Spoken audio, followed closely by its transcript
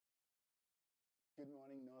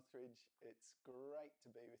Northridge. It's great to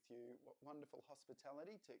be with you. What wonderful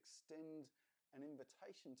hospitality to extend an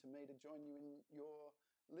invitation to me to join you in your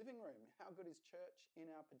living room. How good is church in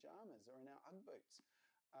our pajamas or in our Ugg boots?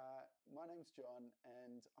 My name's John,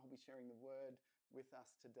 and I'll be sharing the word with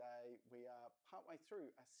us today. We are partway through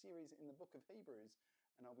a series in the book of Hebrews,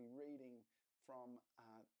 and I'll be reading from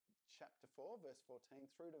chapter 4, verse 14,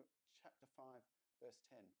 through to chapter 5, verse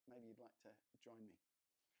 10. Maybe you'd like to join me.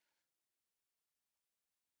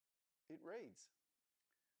 It reads,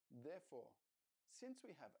 "Therefore, since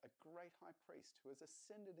we have a great high priest who has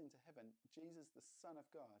ascended into heaven, Jesus the Son of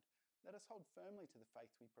God, let us hold firmly to the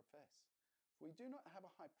faith we profess. For we do not have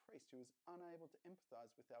a high priest who is unable to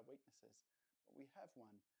empathize with our weaknesses, but we have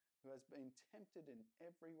one who has been tempted in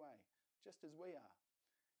every way, just as we are,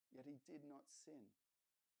 yet he did not sin.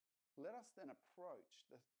 Let us then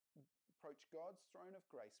approach God's throne of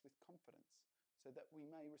grace with confidence, so that we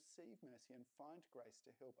may receive mercy and find grace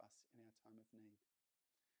to help us in our time of need.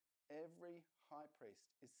 Every high priest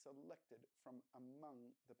is selected from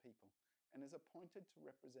among the people and is appointed to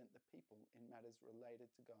represent the people in matters related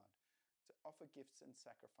to God, to offer gifts and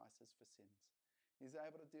sacrifices for sins. He is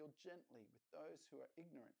able to deal gently with those who are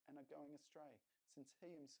ignorant and are going astray, since he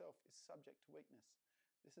himself is subject to weakness.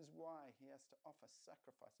 This is why he has to offer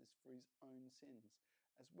sacrifices for his own sins,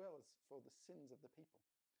 as well as for the sins of the people.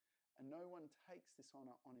 And no one takes this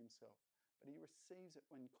honor on himself, but he receives it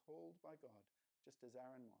when called by God, just as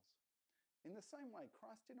Aaron was. In the same way,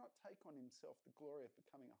 Christ did not take on himself the glory of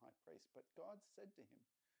becoming a high priest, but God said to him,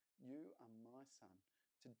 'You are my son.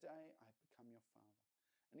 Today I have become your father.'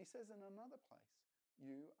 And he says in another place,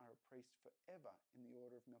 'You are a priest forever in the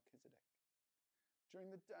order of Melchizedek.' During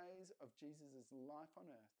the days of Jesus' life on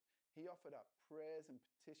earth, he offered up prayers and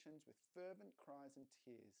petitions with fervent cries and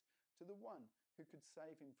tears to the one who could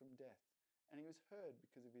save him from death, and he was heard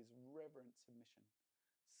because of his reverent submission.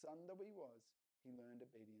 Son though he was, he learned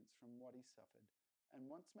obedience from what he suffered, and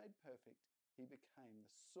once made perfect, he became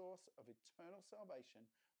the source of eternal salvation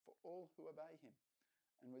for all who obey him,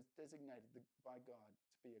 and was designated by God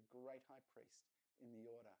to be a great high priest in the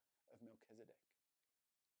order of Melchizedek."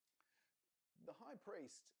 The high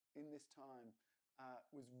priest in this time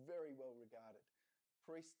was very well regarded.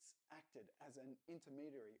 Priests acted as an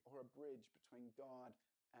intermediary or a bridge between God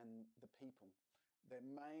and the people. Their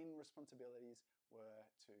main responsibilities were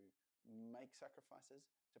to make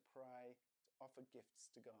sacrifices, to pray, to offer gifts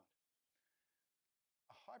to God.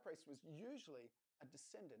 A high priest was usually a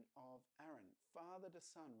descendant of Aaron. Father to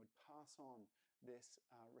son would pass on this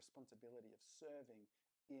responsibility of serving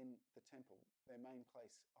in the temple, their main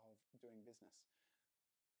place of doing business.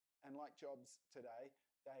 And like jobs today,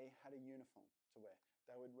 they had a uniform to wear.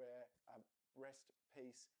 They would wear a breast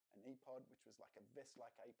piece, an ephod, which was like a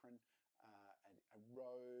vest-like apron, a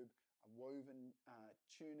robe, a woven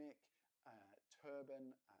tunic, a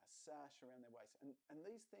turban, a sash around their waist. And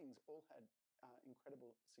these things all had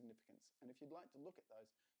incredible significance. And if you'd like to look at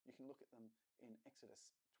those, you can look at them in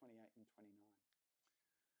Exodus 28 and 29.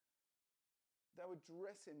 They would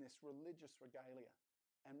dress in this religious regalia,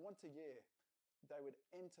 and once a year, they would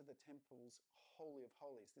enter the temple's Holy of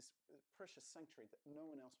Holies, this precious sanctuary that no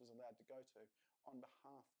one else was allowed to go to, on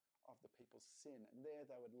behalf of the people's sin. And there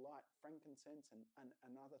they would light frankincense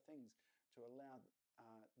and other things to allow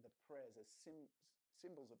the prayers as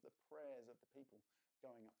symbols of the prayers of the people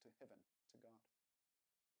going up to heaven, to God.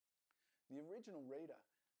 The original reader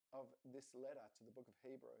of this letter to the book of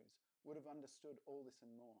Hebrews would have understood all this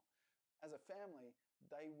and more. As a family,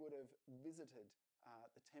 they would have visited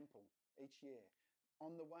the temple each year.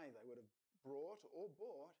 On the way, they would have brought or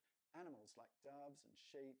bought animals like doves and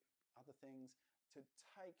sheep, other things, to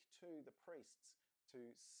take to the priests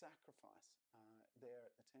to sacrifice there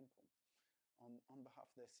at the temple on behalf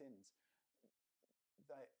of their sins.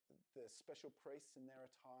 The special priests in their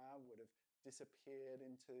attire would have disappeared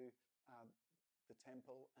into the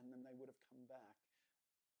temple, and then they would have come back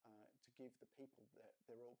to give the people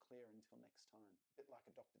they're all clear until next time, a bit like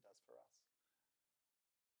a doctor does for us.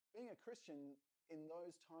 Being a Christian in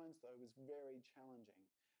those times, though, was very challenging.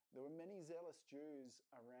 There were many zealous Jews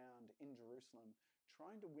around in Jerusalem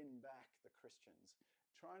trying to win back the Christians,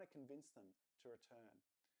 trying to convince them to return.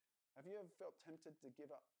 Have you ever felt tempted to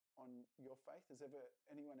give up on your faith? Has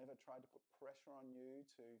anyone ever tried to put pressure on you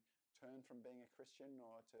to turn from being a Christian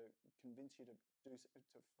or to convince you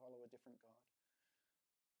to follow a different God?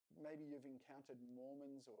 Maybe you've encountered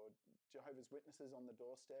Mormons or Jehovah's Witnesses on the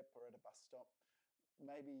doorstep or at a bus stop.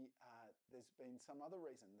 Maybe there's been some other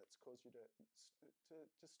reason that's caused you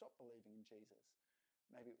to stop believing in Jesus.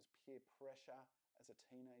 Maybe it was peer pressure as a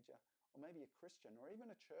teenager, or maybe a Christian or even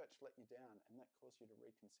a church let you down and that caused you to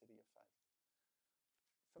reconsider your faith.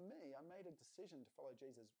 For me, I made a decision to follow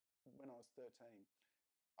Jesus when I was 13.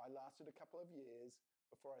 I lasted a couple of years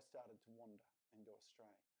before I started to wander and go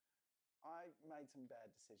astray. I made some bad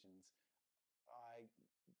decisions. I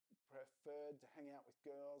preferred to hang out with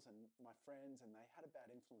girls and my friends, and they had a bad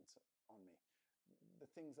influence on me. The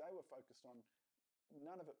things they were focused on,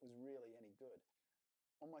 none of it was really any good.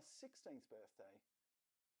 On my 16th birthday,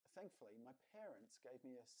 thankfully, my parents gave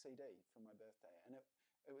me a CD for my birthday, and it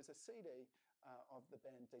was a CD of the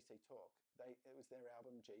band DC Talk. It was their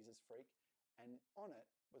album Jesus Freak, and on it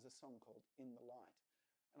was a song called In the Light.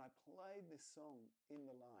 And I played this song, In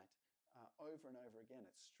the Light, over and over again.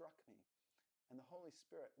 It struck me, and the Holy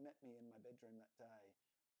Spirit met me in my bedroom that day,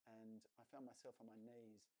 and I found myself on my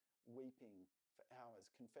knees, weeping for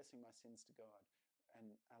hours, confessing my sins to God,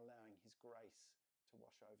 and allowing His grace to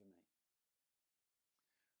wash over me.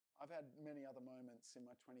 I've had many other moments in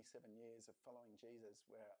my 27 years of following Jesus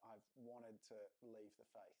where I've wanted to leave the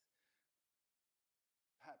faith.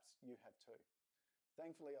 Perhaps you have too.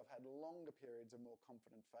 Thankfully, I've had longer periods of more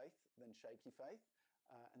confident faith than shaky faith,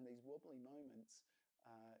 and these wobbly moments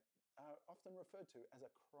are often referred to as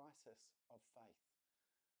a crisis of faith.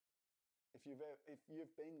 If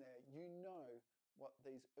you've been there, you know what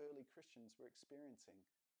these early Christians were experiencing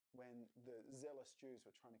when the zealous Jews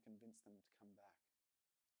were trying to convince them to come back.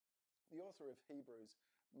 The author of Hebrews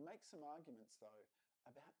makes some arguments, though,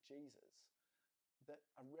 about Jesus that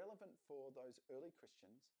are relevant for those early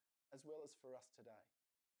Christians as well as for us today,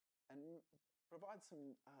 and provide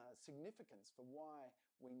some significance for why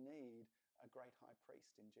we need a great high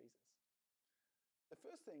priest in Jesus. The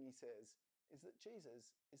first thing he says is that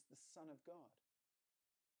Jesus is the Son of God.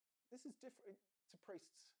 This is different to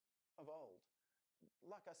priests of old.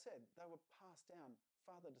 Like I said, they were passed down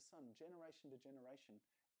father to son, generation to generation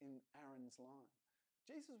in Aaron's line.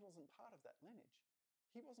 Jesus wasn't part of that lineage.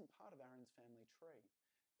 He wasn't part of Aaron's family tree.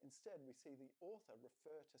 Instead, we see the author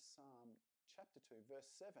refer to Psalm chapter 2, verse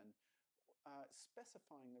 7,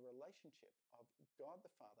 specifying the relationship of God the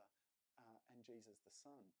Father and Jesus the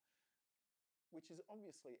Son, which is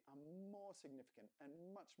obviously a more significant and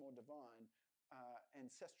much more divine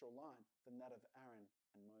ancestral line than that of Aaron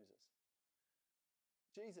and Moses.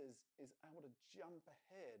 Jesus is able to jump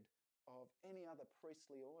ahead of any other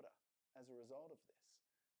priestly order as a result of this.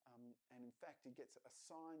 And in fact, he gets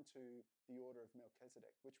assigned to the order of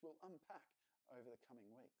Melchizedek, which we'll unpack over the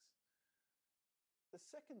coming weeks. The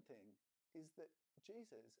second thing is that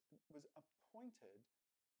Jesus was appointed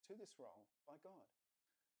to this role by God.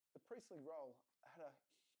 The priestly role had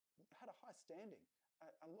a high standing,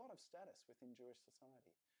 a lot of status within Jewish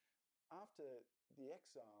society. After the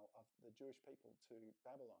exile of the Jewish people to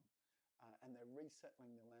Babylon and their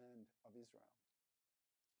resettling the land of Israel,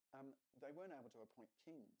 they weren't able to appoint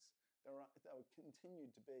kings. They were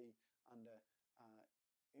continued to be under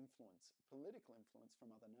influence, political influence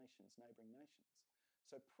from other nations, neighboring nations.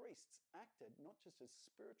 So priests acted not just as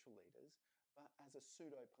spiritual leaders, but as a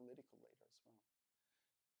pseudo-political leader as well.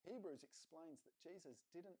 Hebrews explains that Jesus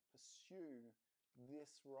didn't pursue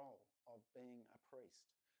this role of being a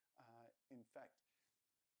priest. In fact,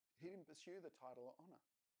 he didn't pursue the title or honor,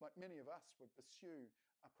 like many of us would pursue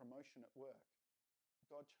a promotion at work.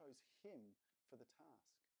 God chose him for the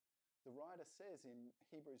task. The writer says in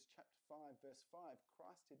Hebrews chapter 5, verse 5,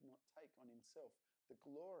 Christ did not take on himself the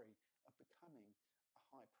glory of becoming a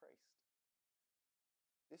high priest.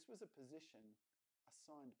 This was a position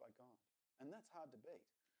assigned by God, and that's hard to beat.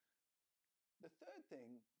 The third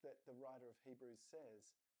thing that the writer of Hebrews says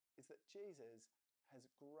is that Jesus has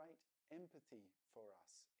great empathy for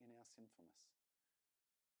us in our sinfulness.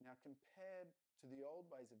 Now, compared to the old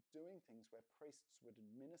ways of doing things where priests would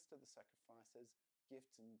administer the sacrifices,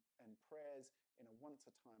 gifts, and prayers in a once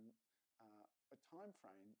a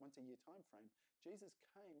year time frame, Jesus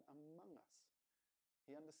came among us.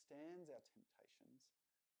 He understands our temptations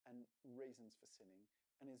and reasons for sinning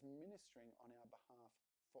and is ministering on our behalf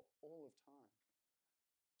for all of time.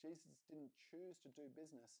 Jesus didn't choose to do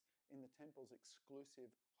business in the temple's exclusive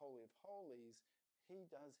Holy of Holies. He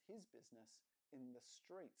does his business in the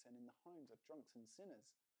streets and in the homes of drunks and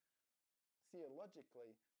sinners.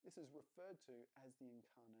 Theologically, this is referred to as the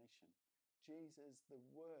incarnation. Jesus, the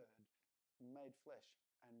Word, made flesh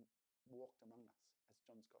and walked among us, as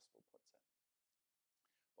John's Gospel puts it.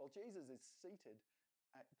 While Jesus is seated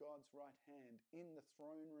at God's right hand in the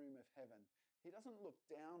throne room of heaven, he doesn't look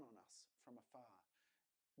down on us from afar.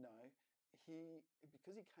 No, because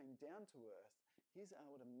he came down to earth, he's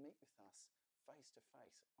able to meet with us face to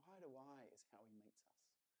face. Eye to eye is how he meets us.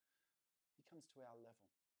 He comes to our level.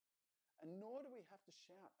 And nor do we have to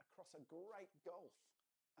shout across a great gulf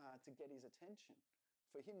to get his attention,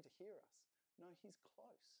 for him to hear us. No, he's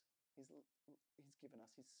close. He's given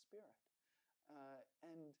us his Spirit.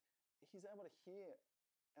 And he's able to hear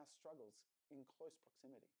our struggles in close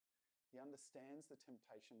proximity. He understands the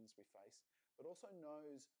temptations we face, but also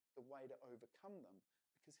knows the way to overcome them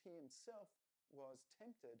because he himself was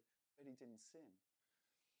tempted, but he didn't sin.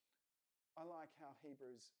 I like how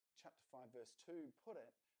Hebrews chapter 5 verse 2 put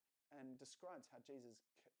it and describes how Jesus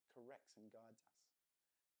corrects and guides us.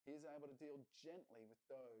 He is able to deal gently with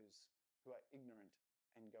those who are ignorant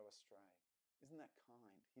and go astray. Isn't that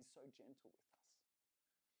kind? He's so gentle with us.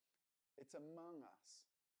 It's among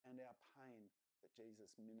us and our pain that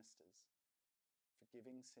Jesus ministers,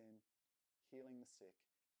 forgiving sin, healing the sick,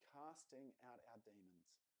 casting out our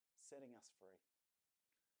demons, setting us free.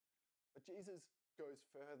 But Jesus goes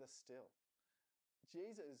further still.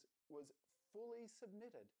 Jesus was fully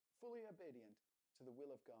submitted, fully obedient to the will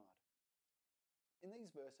of God. In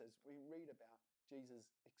these verses, we read about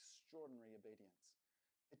Jesus' extraordinary obedience.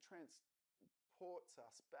 It transports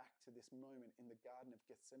us back to this moment in the Garden of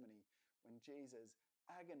Gethsemane when Jesus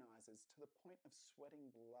agonizes to the point of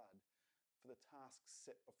sweating blood for the task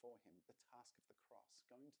set before him, the task of the cross,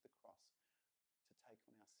 going to the cross to take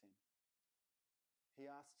on our sin. He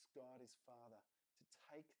asks God, his Father, to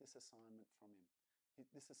take this assignment from him,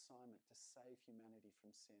 this assignment to save humanity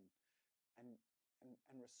from sin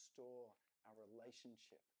and restore our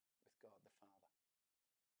relationship with God the Father.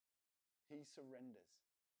 He surrenders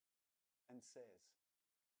and says,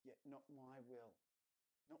 yet not my will,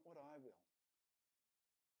 not what I will,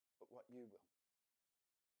 but what you will.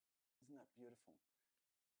 Isn't that beautiful?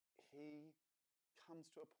 He comes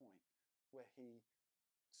to a point where he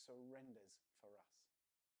surrenders for us.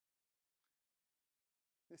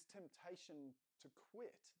 This temptation to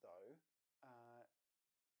quit, though,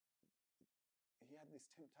 he had this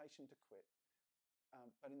temptation to quit,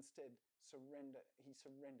 but instead he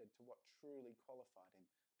surrendered to what truly qualified him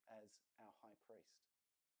as our high priest.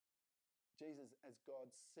 Jesus, as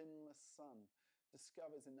God's sinless Son,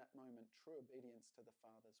 discovers in that moment true obedience to the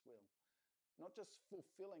Father's will. Not just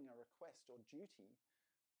fulfilling a request or duty,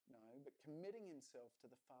 no, but committing himself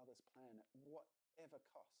to the Father's plan at whatever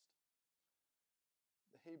cost.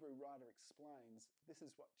 The Hebrew writer explains this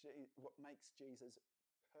is what makes Jesus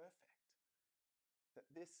perfect. That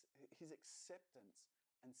his acceptance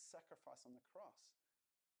and sacrifice on the cross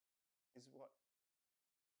is what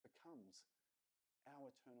becomes our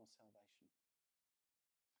eternal salvation.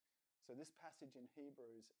 So this passage in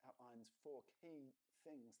Hebrews outlines 4 key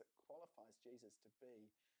things that qualifies Jesus to be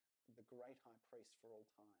the great high priest for all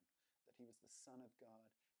time. That he was the Son of God,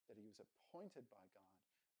 that he was appointed by God,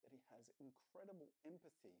 that he has incredible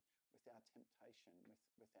empathy with our temptation,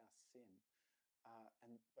 with our sin,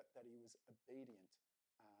 but that he was obedient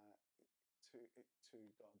to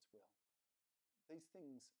God's will. These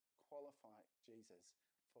things qualify Jesus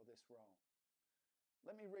for this role.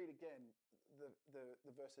 Let me read again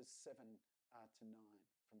the verses 7 to 9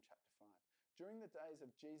 from chapter 5. During the days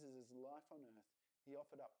of Jesus' life on earth, he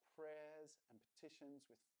offered up prayers and petitions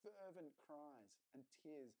with fervent cries and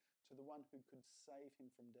tears to the one who could save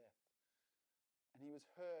him from death. And he was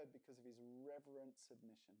heard because of his reverent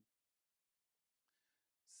submission.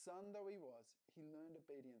 Son though he was, he learned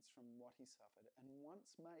obedience from what he suffered, and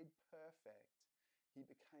once made perfect, he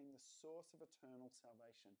became the source of eternal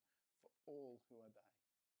salvation for all who obey.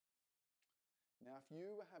 Now, if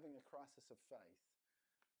you were having a crisis of faith,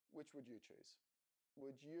 which would you choose?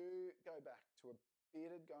 Would you go back to a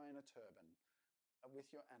bearded guy in a turban with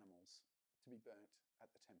your animals to be burnt at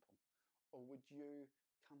the temple? Or would you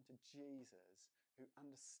come to Jesus, who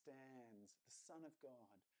understands, the Son of God,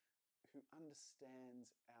 who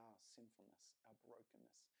understands our sinfulness, our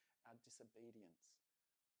brokenness, our disobedience,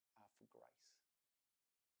 for grace?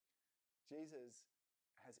 Jesus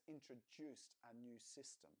has introduced a new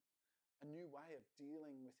system, a new way of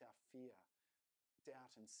dealing with our fear,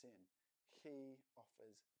 doubt, and sin. He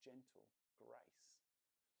offers gentle grace.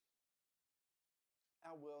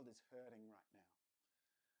 Our world is hurting right now.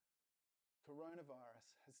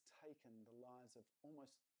 Coronavirus has taken the lives of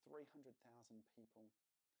almost 300,000 people,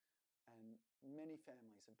 and many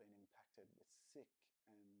families have been impacted with sick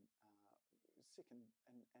and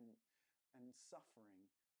suffering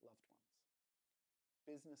loved ones.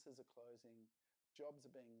 Businesses are closing, jobs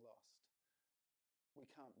are being lost. We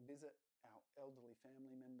can't visit our elderly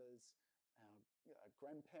family members. Our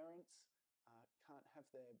grandparents can't have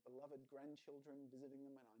their beloved grandchildren visiting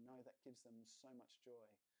them, and I know that gives them so much joy.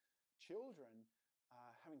 Children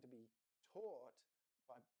having to be taught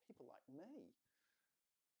by people like me.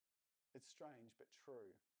 It's strange but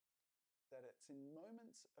true that it's in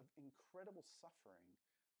moments of incredible suffering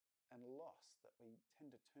and loss that we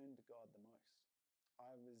tend to turn to God the most.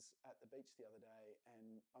 I was at the beach the other day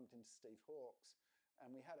and bumped into Steve Hawkes,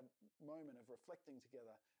 and we had a moment of reflecting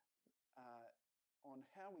together on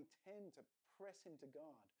how we tend to press into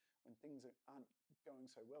God when things aren't going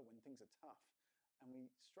so well, when things are tough, and we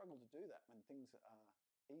struggle to do that when things are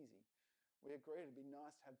easy. We agree it'd be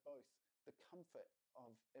nice to have both the comfort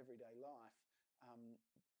of everyday life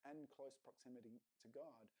and close proximity to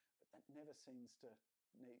God, but that never seems to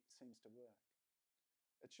work.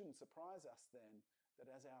 It shouldn't surprise us then that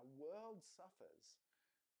as our world suffers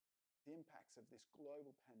the impacts of this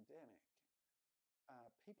global pandemic,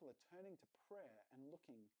 people are turning to prayer and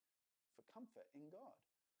looking for comfort in God.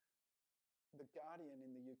 The Guardian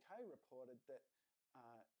in the UK reported that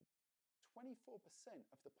 24%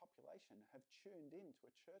 of the population have tuned in to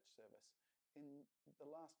a church service in the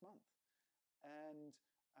last month. And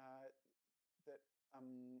that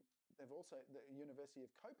the University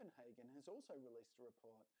of Copenhagen has also released a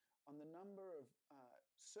report on the number of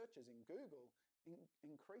searches in Google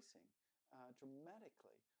increasing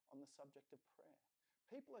dramatically on the subject of prayer.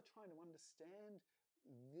 People are trying to understand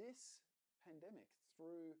this pandemic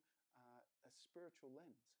through a spiritual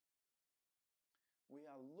lens. We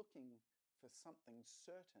are looking for something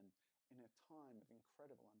certain in a time of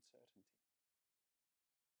incredible uncertainty.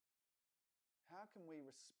 How can we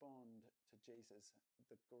respond to Jesus,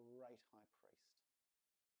 the great high priest?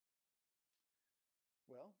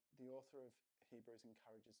 Well, the author of Hebrews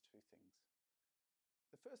encourages two things.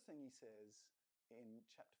 The first thing he says in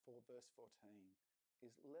chapter 4, verse 14,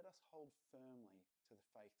 is let us hold firmly to the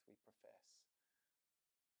faith we profess.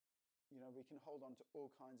 You know, we can hold on to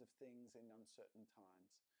all kinds of things in uncertain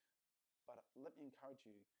times, but let me encourage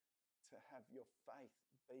you to have your faith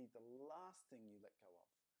be the last thing you let go of.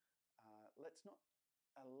 Let's not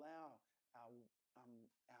allow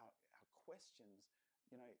our questions,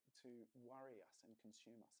 to worry us and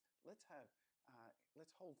consume us. Let's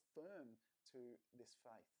hold firm to this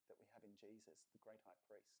faith that we have in Jesus, the great high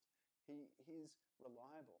priest. He is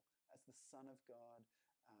reliable as the Son of God,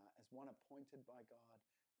 as one appointed by God,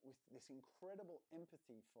 with this incredible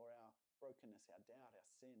empathy for our brokenness, our doubt, our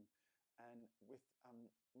sin, and with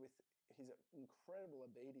his incredible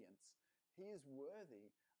obedience. He is worthy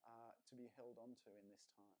to be held onto in this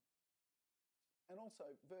time. And also,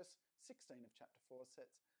 verse 16 of chapter 4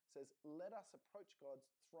 says, let us approach God's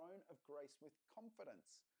throne of grace with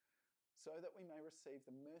confidence, so that we may receive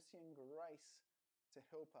the mercy and grace to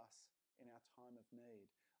help us in our time of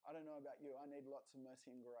need. I don't know about you, I need lots of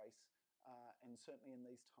mercy and grace, and certainly in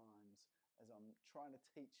these times, as I'm trying to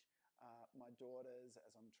teach my daughters,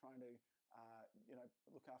 as I'm trying to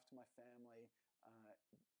look after my family,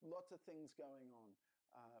 lots of things going on,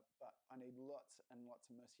 but I need lots and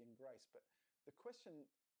lots of mercy and grace. But the question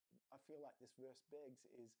I feel like this verse begs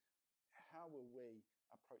is, how will we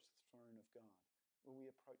approach the throne of God? Will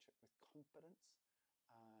we approach it with confidence?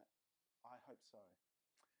 I hope so.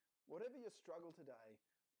 Whatever your struggle today,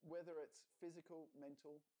 whether it's physical,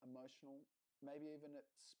 mental, emotional, maybe even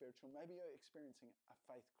it's spiritual, maybe you're experiencing a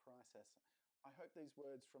faith crisis, I hope these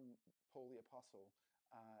words from Paul the Apostle,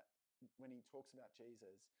 when he talks about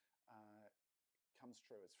Jesus, comes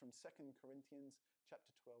true. It's from 2 Corinthians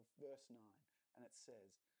chapter 12, verse 9, and it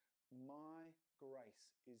says, my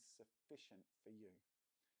grace is sufficient for you,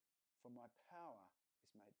 for my power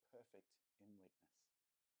is made perfect in weakness.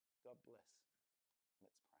 God bless.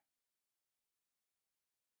 Let's pray.